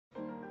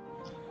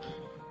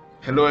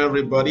Hello,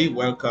 everybody.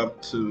 Welcome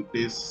to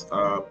this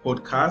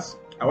podcast.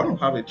 I want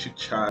to have a chit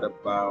chat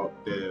about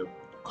the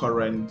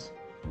current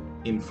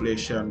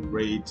inflation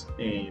rate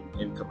in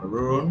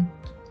Cameroon.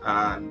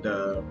 And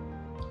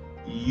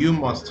you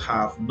must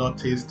have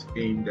noticed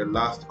in the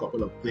last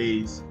couple of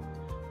days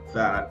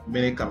that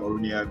many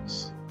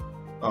Cameroonians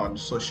on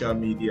social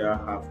media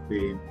have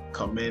been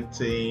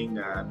commenting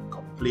and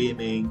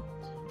complaining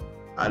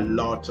a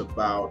lot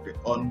about the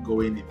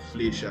ongoing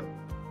inflation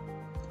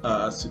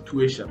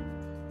situation.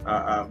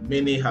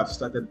 Many have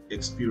started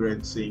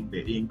experiencing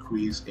the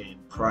increase in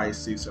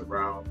prices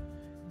around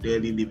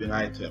daily living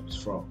items,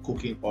 from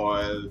cooking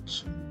oil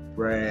to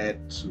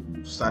bread to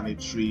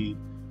sanitary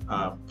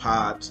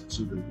parts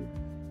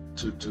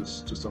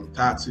to some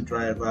taxi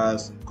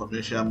drivers and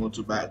commercial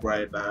motorbike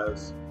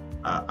riders,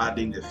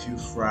 adding a few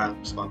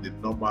francs on the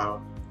normal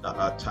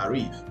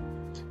tariff.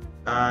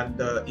 And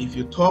if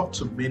you talk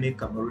to many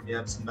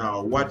Cameroonians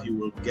now, what you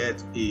will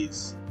get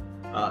is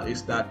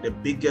that the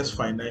biggest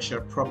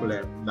financial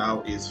problem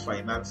now is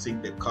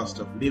financing the cost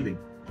of living.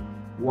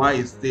 Why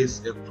is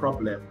this a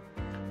problem?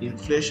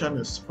 Inflation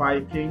is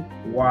spiking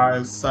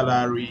while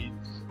salary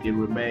it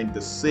remains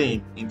the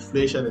same.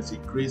 Inflation is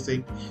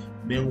increasing.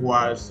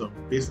 Meanwhile, some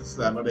businesses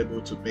are not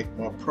able to make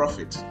more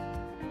profit.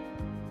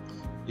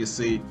 You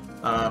see,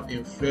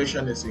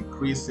 inflation is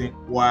increasing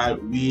while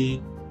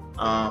we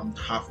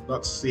have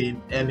not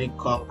seen any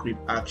concrete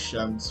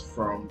actions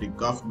from the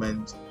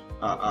government,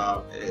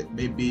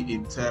 maybe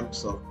in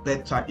terms of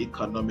better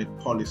economic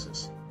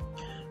policies.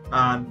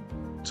 And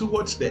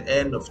towards the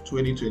end of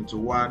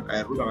 2021,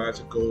 I wrote an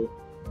article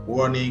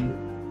warning,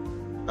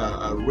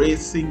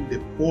 raising the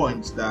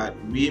point that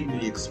we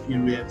may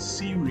experience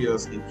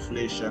serious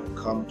inflation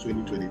come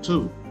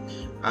 2022.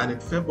 And in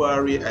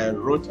February, I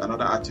wrote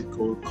another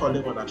article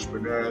calling on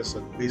entrepreneurs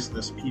and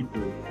business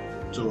people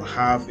to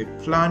have a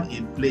plan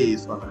in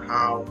place on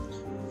how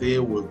they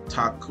will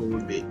tackle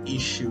the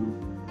issue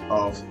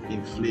of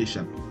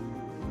inflation.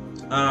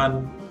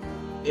 And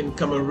in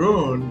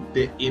Cameroon,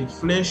 the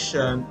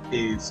inflation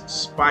is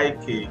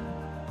spiking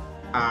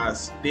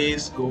as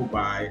days go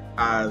by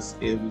as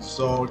a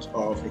result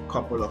of a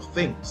couple of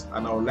things.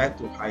 And I would like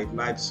to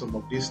highlight some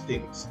of these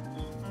things,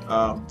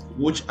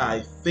 which I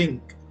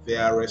think they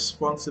are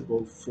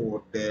responsible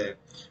for the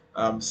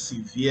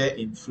severe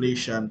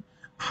inflation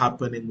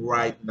happening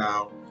right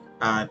now,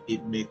 and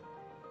it may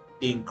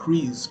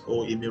increase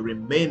or it may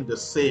remain the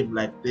same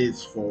like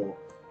this for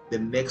the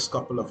next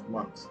couple of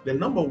months. The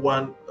number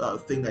one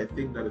thing I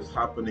think that is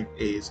happening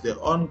is the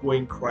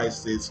ongoing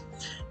crisis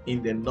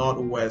in the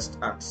northwest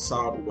and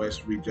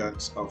southwest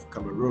regions of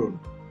Cameroon.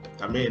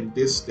 I mean,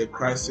 the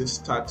crisis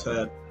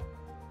started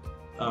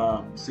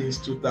since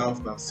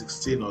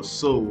 2016 or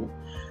so,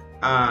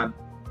 and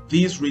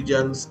these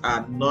regions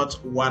are not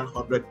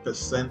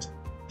 100%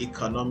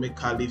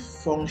 economically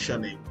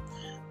functioning,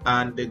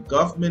 and the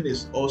government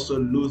is also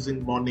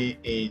losing money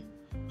in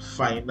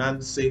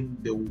financing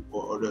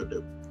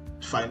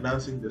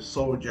financing the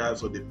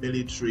soldiers or the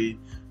military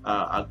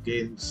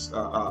against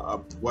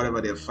whatever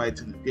they're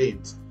fighting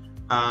against.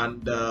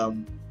 And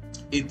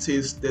it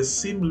is the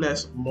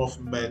seamless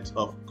movement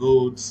of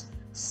goods,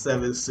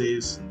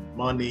 services,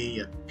 money,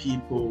 and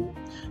people,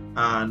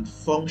 and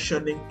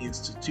functioning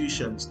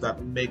institutions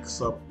that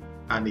makes up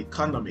an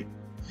economy.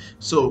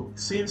 So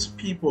since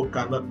people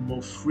cannot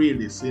move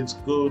freely, since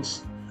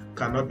goods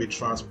cannot be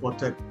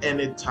transported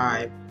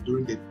anytime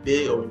during the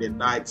day or in the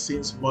night,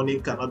 since money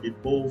cannot be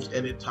moved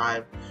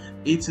anytime,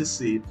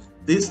 etc.,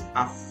 this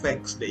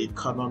affects the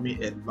economy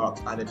a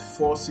lot, and it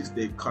forces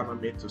the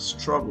economy to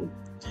struggle.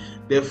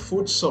 The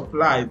food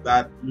supply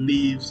that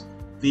leaves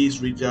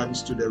these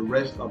regions to the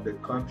rest of the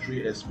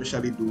country,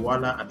 especially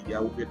Douala and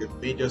Yaoundé, the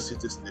major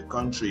cities in the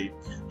country,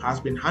 has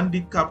been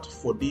handicapped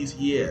for these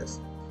years,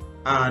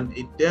 and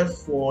it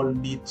therefore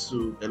leads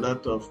to a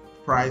lot of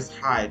price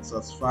hikes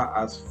as far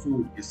as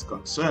food is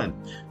concerned.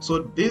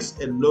 So this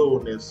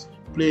alone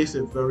plays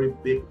a very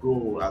big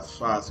role as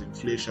far as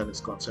inflation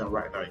is concerned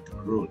right now in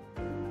Cameroon.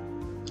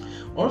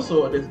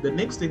 Also, the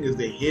next thing is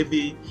the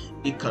heavy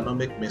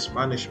economic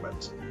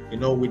mismanagement.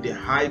 With the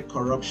high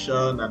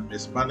corruption and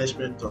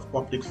mismanagement of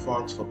public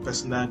funds for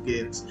personal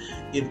gains,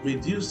 it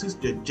reduces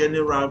the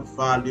general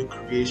value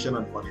creation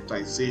and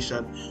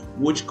monetization,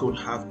 which could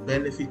have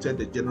benefited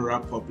the general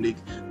public,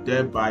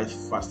 thereby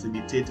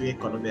facilitating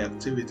economic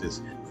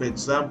activities. For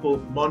example,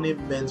 money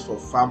meant for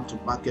farm to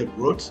market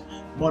roads,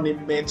 money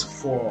meant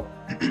for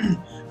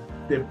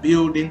the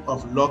building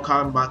of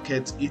local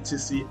markets,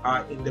 etc.,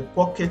 are in the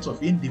pockets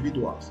of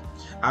individuals.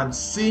 And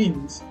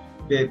since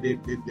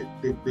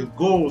the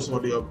goals or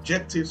the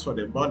objectives for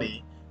the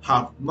money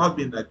have not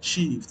been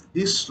achieved,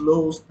 this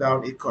slows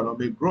down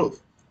economic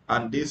growth,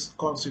 and this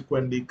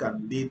consequently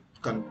can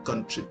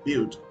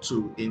contribute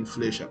to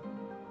inflation.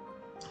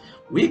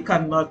 We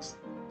cannot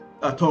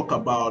talk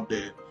about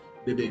the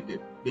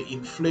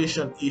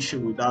inflation issue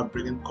without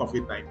bringing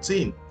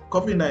COVID-19.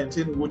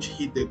 COVID-19, which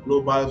hit the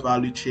global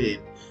value chain,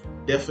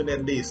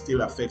 definitely is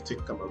still affecting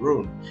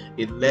Cameroon.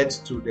 It led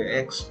to the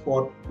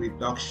export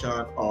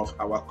reduction of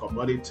our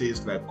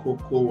commodities like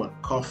cocoa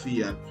and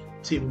coffee and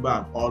timber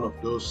and all of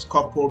those,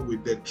 coupled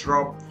with the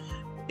drop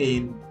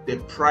in the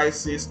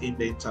prices in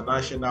the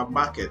international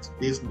market.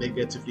 This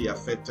negatively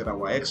affected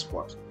our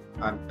export,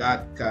 and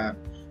that can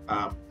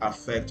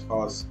affect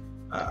us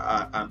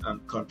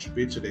and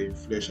contribute to the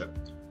inflation.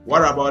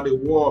 What about the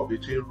war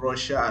between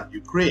Russia and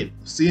Ukraine?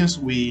 Since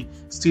we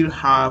still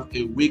have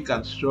a weak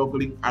and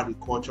struggling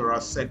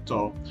agricultural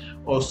sector,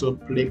 also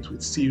plagued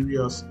with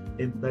serious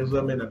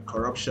embezzlement and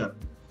corruption,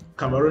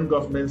 Cameroon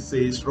government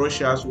says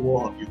Russia's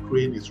war on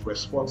Ukraine is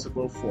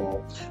responsible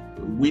for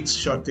wheat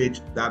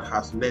shortage that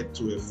has led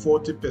to a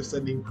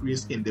 40%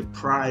 increase in the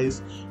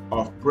price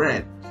of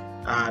bread.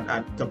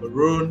 And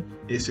Cameroon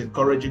is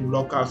encouraging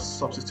local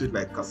substitutes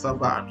like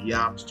cassava and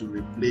yams to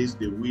replace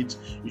the wheat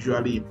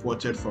usually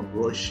imported from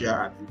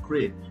Russia and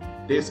Ukraine.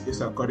 This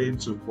is according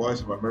to Voice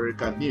of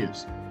America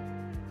News.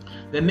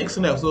 The next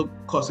thing also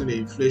causing the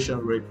inflation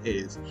rate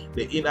is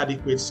the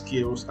inadequate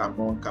skills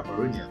among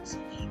Cameroonians.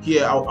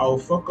 Here, I'll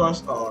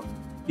focus on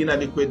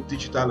inadequate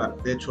digital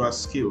and virtual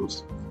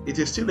skills. It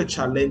is still a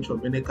challenge for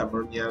many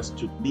Cameroonians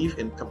to live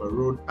in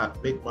Cameroon and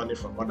make money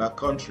from other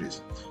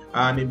countries.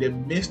 And in the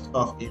midst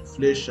of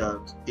inflation,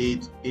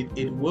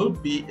 it will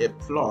be a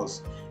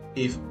plus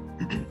if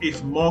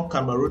more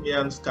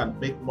Cameroonians can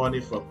make money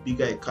from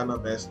bigger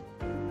economies.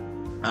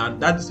 And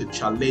that is a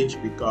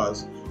challenge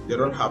because they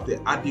don't have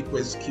the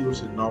adequate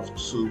skills enough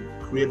to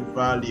create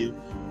value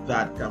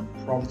that can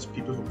prompt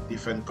people from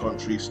different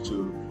countries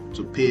to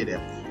pay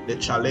them. The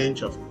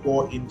challenge of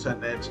poor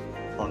internet,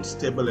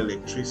 unstable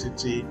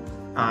electricity,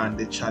 and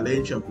the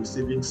challenge of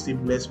receiving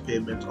seamless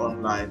payment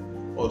online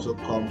also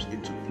comes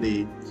into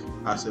play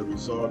as a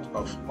result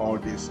of all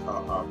these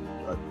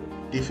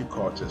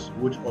difficulties,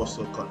 which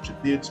also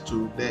contributes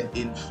to the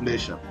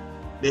inflation.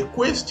 The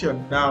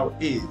question now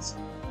is,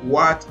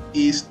 what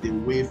is the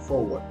way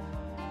forward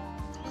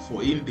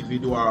for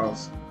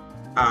individuals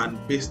and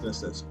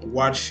businesses?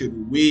 What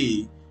should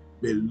we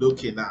be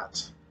looking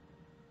at?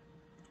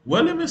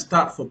 Well, let me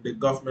start from the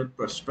government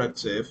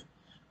perspective.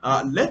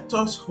 Let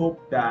us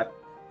hope that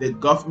the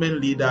government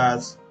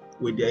leaders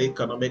with their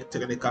economic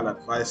technical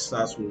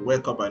advisors will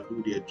wake up and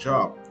do their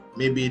job.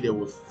 Maybe they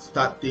will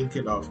start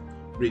thinking of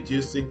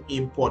reducing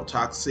import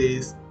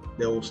taxes.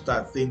 They will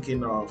start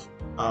thinking of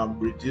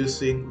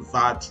reducing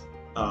VAT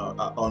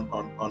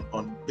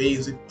on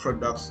basic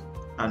products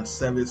and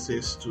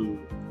services to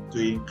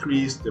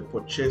increase the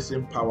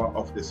purchasing power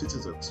of the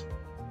citizens.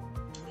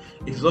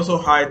 It is also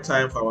high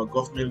time for our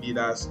government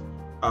leaders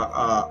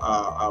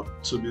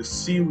to be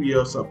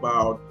serious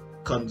about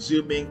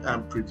consuming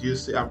and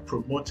producing and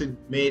promoting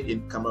made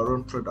in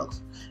Cameroon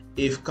products.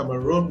 If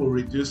Cameroon will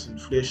reduce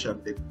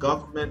inflation, the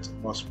government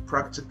must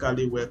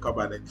practically wake up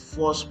and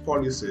enforce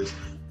policies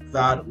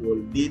that will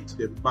lead to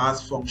the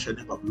mass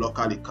functioning of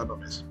local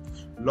economies.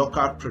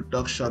 Local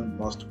production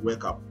must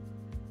wake up.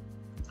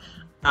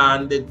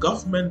 And the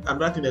government,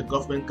 another thing the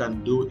government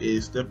can do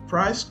is the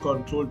price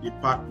control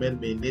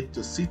department may need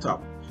to sit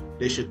up.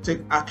 They should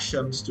take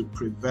actions to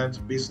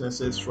prevent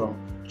businesses from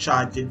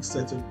charging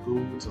certain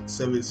goods and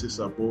services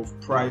above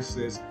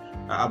prices,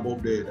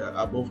 above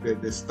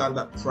the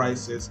standard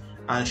prices,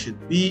 and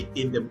should be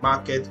in the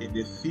market, in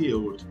the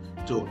field,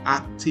 to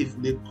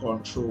actively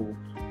control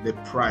the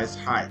price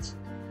hikes.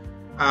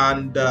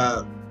 And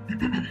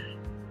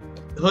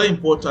very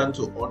important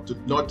to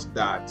note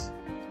that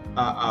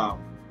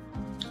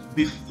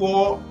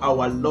before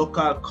our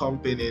local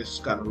companies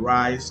can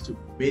rise to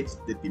meet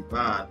the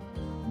demand,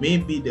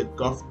 maybe the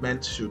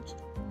government should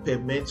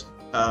permit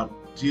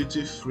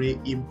duty-free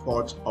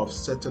import of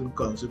certain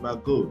consumer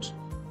goods.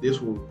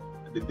 This will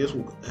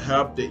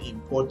help the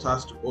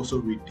importers to also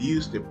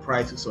reduce the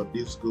prices of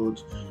these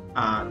goods,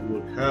 and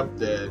will help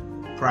the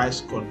price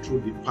control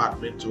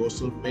department to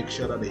also make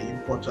sure that the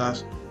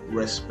importers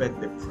respect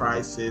the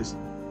prices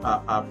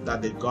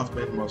that the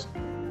government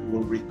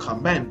will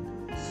recommend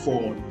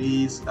for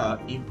these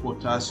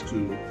importers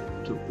to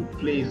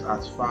place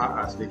as far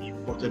as the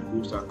imported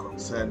goods are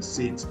concerned,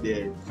 since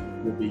they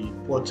will be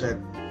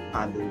imported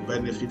and they will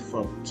benefit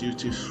from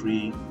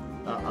duty-free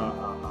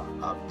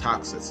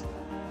taxes.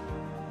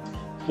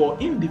 For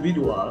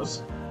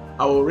individuals,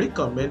 I will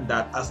recommend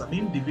that as an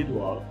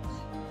individual,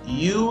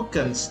 you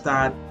can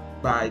start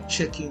by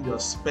checking your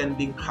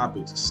spending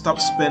habits. Stop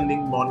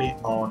spending money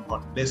on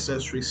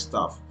unnecessary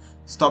stuff.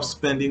 Stop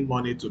spending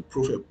money to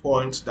prove a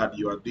point that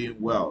you are doing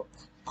well.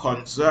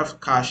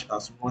 Conserve cash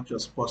as much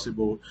as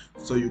possible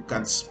so you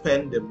can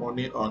spend the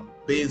money on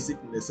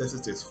basic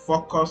necessities.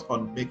 Focus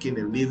on making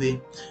a living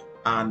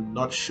and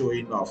not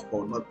showing off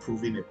or not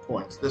proving a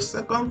point. The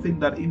second thing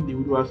that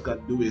individuals can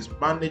do is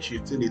manage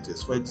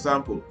utilities. For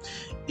example,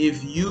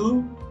 if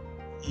you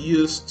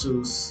used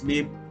to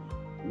sleep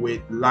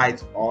with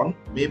light on,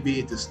 maybe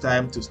it is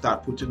time to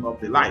start putting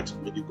off the light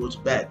when you go to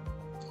bed.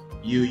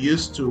 You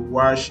used to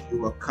wash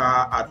your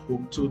car at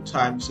home 2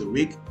 times a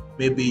week,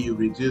 maybe you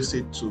reduce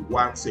it to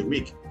once a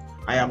week.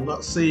 I am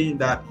not saying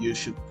that you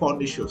should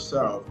punish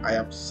yourself. I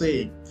am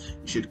saying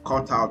you should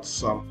cut out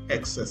some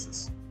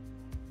excesses.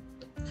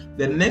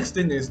 The next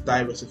thing is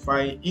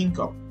diversifying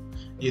income.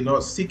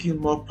 Seeking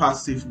more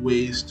passive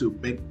ways to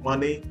make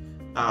money,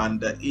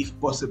 and if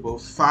possible,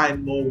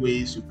 find more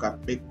ways you can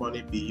make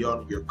money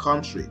beyond your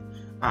country.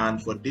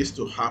 And for this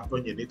to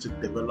happen, you need to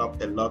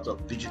develop a lot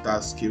of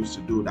digital skills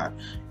to do that.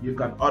 You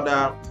can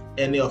order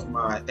any of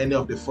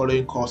the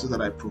following courses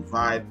that I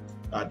provide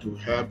to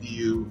help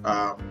you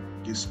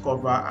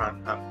discover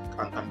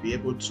and be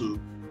able to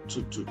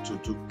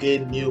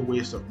gain new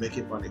ways of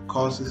making money.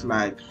 Courses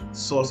like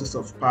sources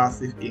of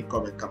passive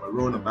income in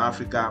Cameroon and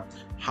Africa,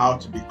 how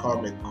to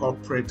become a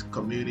corporate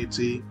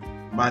community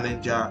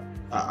manager,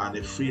 and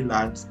a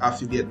freelance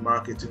affiliate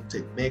marketing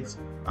techniques,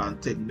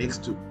 and techniques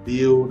to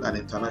build an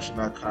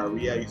international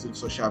career using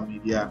social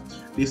media.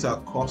 These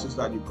are courses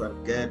that you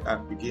can get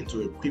and begin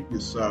to equip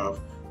yourself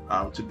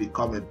to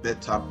become a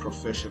better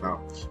professional.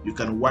 You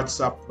can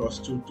WhatsApp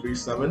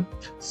 +237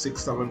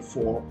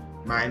 674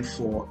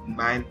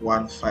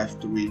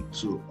 949153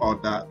 to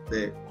order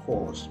the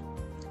course.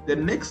 The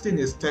next thing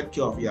is take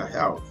care of your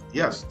health.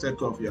 Yes, take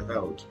care of your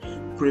health.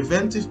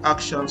 Preventive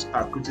actions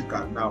are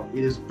critical. Now,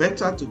 it is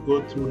better to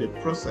go through the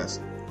process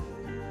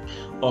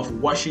of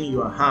washing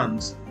your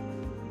hands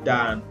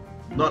than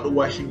not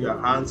washing your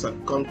hands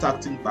and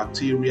contacting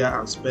bacteria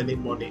and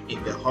spending money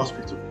in the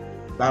hospital.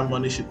 That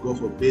money should go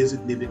for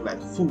basic living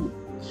like food.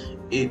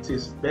 It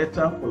is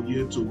better for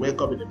you to wake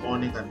up in the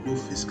morning and do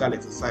physical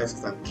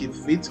exercises and keep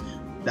fit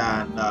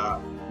than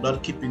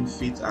not keeping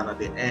fit, and at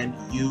the end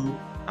you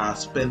are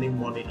spending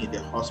money in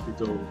the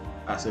hospital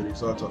as a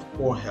result of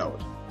poor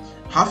health.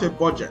 Have a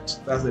budget.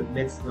 That's the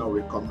next thing I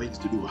would recommend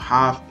you to do.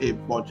 Have a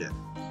budget.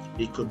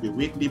 It could be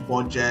weekly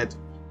budget,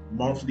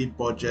 monthly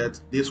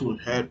budget. This will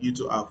help you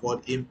to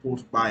avoid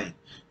impulse buying.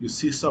 You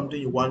see something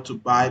you want to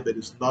buy but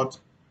it's not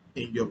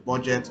in your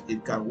budget,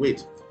 it can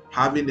wait.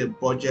 Having a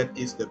budget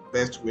is the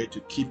best way to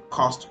keep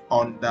costs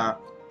under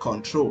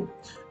control.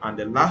 And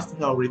the last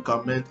thing I'll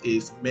recommend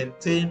is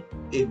maintain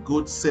a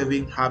good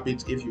saving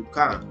habit if you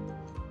can.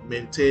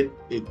 Maintain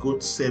a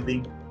good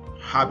saving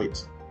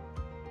habit.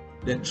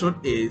 The truth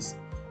is,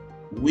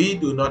 we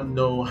do not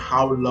know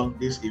how long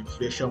this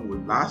inflation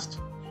will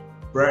last,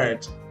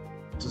 but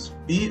to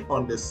be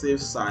on the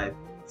safe side,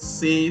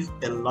 save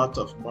a lot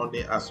of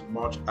money as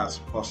much as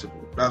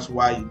possible. That's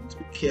why you need to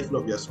be careful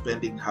of your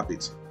spending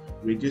habits.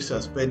 Reduce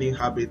your spending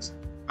habits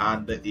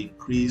and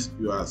increase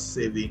your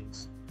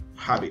savings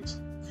habits.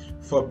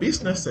 For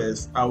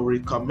businesses, I will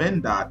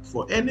recommend that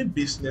for any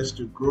business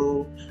to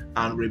grow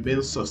and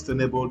remain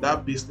sustainable,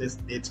 that business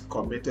needs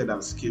committed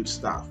and skilled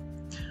staff.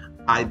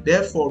 I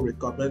therefore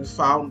recommend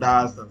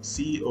founders and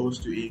CEOs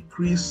to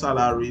increase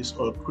salaries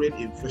or create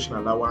inflation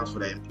allowance for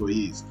their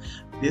employees.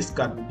 This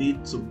can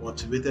lead to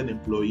motivated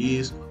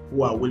employees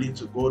who are willing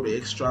to go the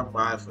extra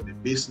mile for the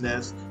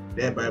business,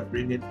 thereby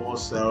bringing more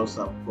sales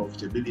and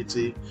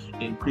profitability.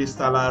 Increase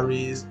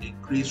salaries,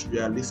 increase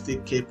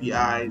realistic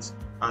KPIs,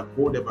 and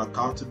hold them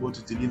accountable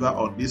to deliver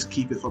on these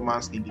key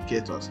performance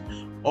indicators.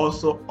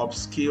 Also,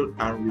 upskill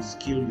and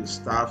reskill your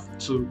staff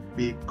to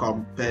be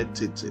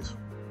competitive.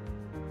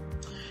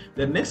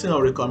 The next thing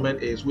I'll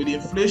recommend is, with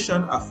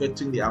inflation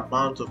affecting the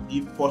amount of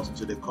imports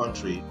into the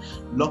country,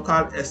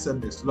 local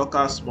SMEs,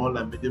 local small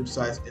and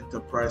medium-sized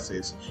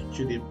enterprises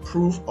should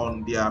improve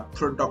on their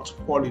product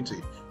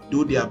quality,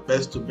 do their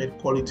best to meet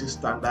quality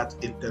standards,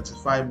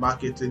 intensify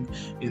marketing,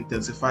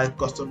 intensify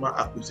customer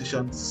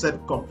acquisition,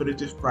 set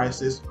competitive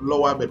prices,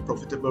 lower but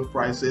profitable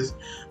prices,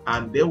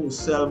 and they will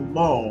sell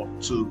more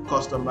to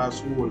customers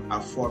who will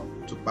afford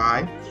to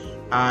buy.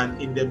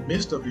 And in the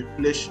midst of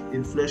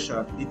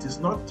inflation, it is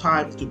not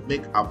time to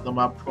make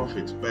abnormal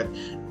profits, but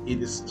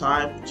it is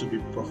time to be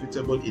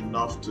profitable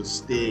enough to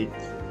stay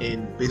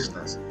in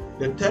business.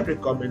 The third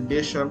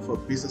recommendation for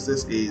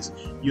businesses is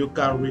you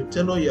can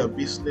retailor your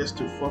business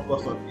to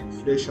focus on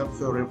inflation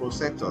favorable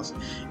sectors.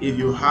 If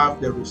you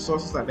have the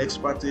resources and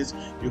expertise,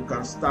 you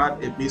can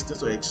start a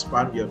business or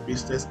expand your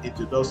business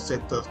into those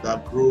sectors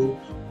that grow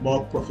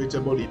more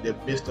profitable in the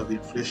midst of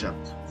inflation.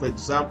 For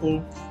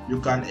example, you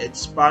can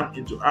expand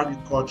into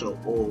agriculture,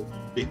 or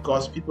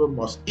because people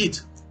must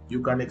eat, you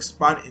can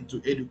expand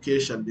into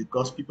education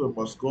because people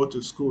must go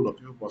to school or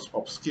people must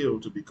upskill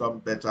to become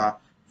better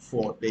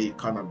for the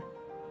economy.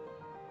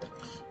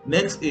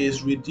 Next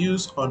is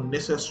reduce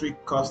unnecessary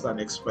costs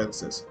and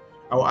expenses.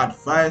 I will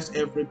advise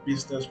every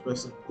business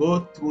person,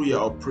 go through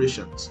your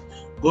operations,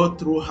 go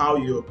through how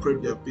you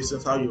operate your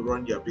business, how you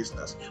run your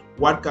business.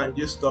 What can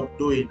you stop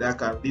doing that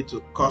can lead to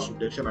cost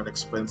reduction and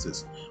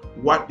expenses?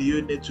 What do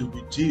you need to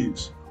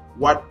reduce?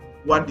 What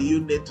do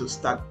you need to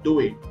start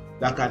doing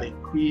that can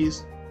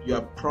increase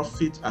your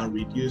profit and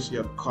reduce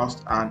your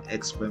cost and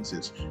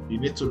expenses? You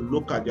need to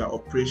look at your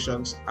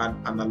operations and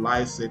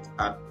analyze it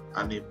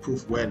and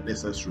improve where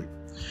necessary.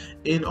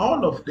 In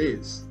all of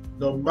this,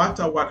 no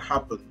matter what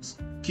happens,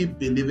 keep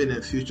believing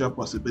in future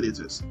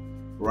possibilities,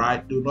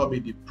 right? Do not be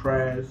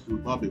depressed, do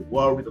not be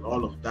worried and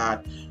all of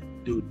that.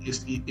 Dude,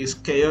 it's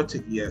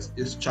chaotic, yes,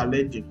 it's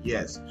challenging,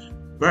 yes.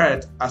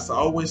 But as I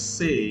always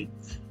say,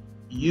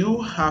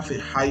 You have a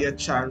higher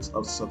chance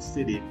of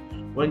succeeding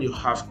when you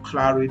have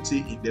clarity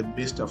in the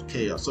midst of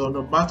chaos. So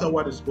no matter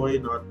what is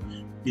going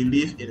on,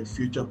 believe in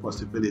future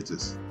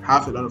possibilities.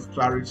 Have a lot of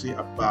clarity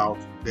about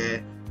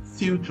the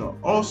future.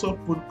 Also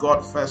put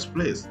God first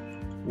place.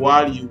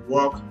 While you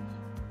walk,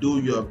 do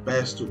your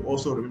best to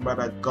also remember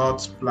that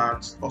God's plan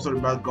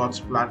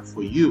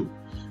for you.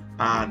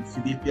 And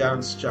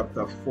Philippians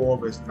chapter 4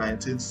 verse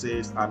 19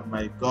 says, and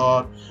my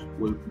God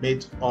will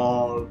meet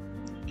all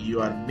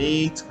your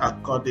needs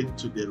according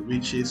to the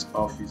riches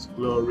of his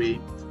glory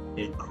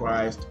in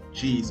Christ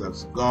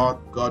Jesus. God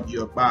got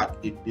your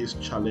back in this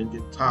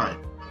challenging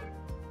time.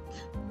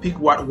 Pick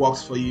what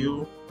works for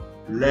you,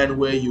 learn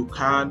where you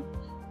can,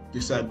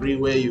 disagree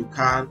where you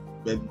can,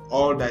 but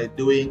all that you're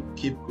doing,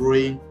 keep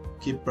growing,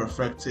 keep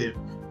perfecting,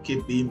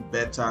 keep being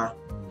better,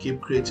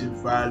 keep creating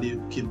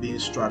value, keep being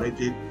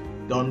strategic.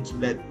 Don't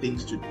let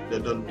things to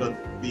don't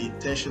be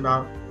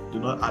intentional. Do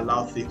not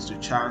allow things to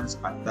chance,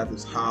 and that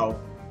is how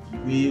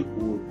we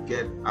will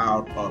get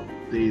out of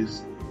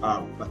this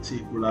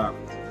particular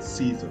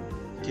season.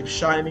 Keep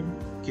shining,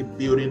 keep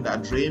building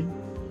that dream.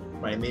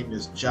 My name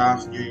is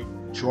Javnyuy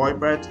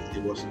Joybert.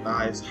 It was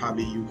nice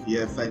having you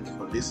here. Thank you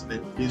for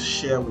listening. Please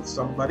share with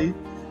somebody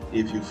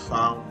if you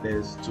found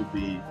this to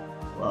be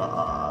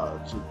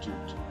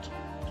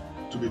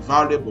to be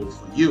valuable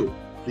for you.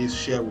 Please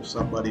share with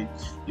somebody.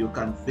 You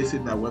can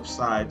visit my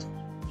website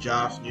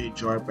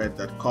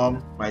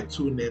javnyuyjoybert.com. My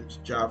two names,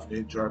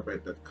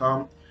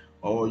 javnyuyjoybert.com,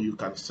 or you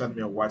can send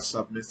me a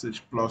WhatsApp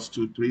message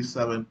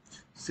 +237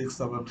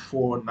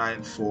 674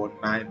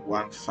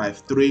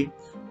 949153,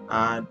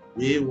 and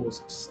we will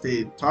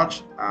stay in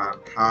touch and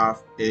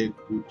have a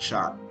good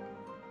chat.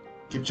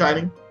 Keep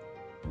shining.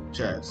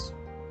 Cheers.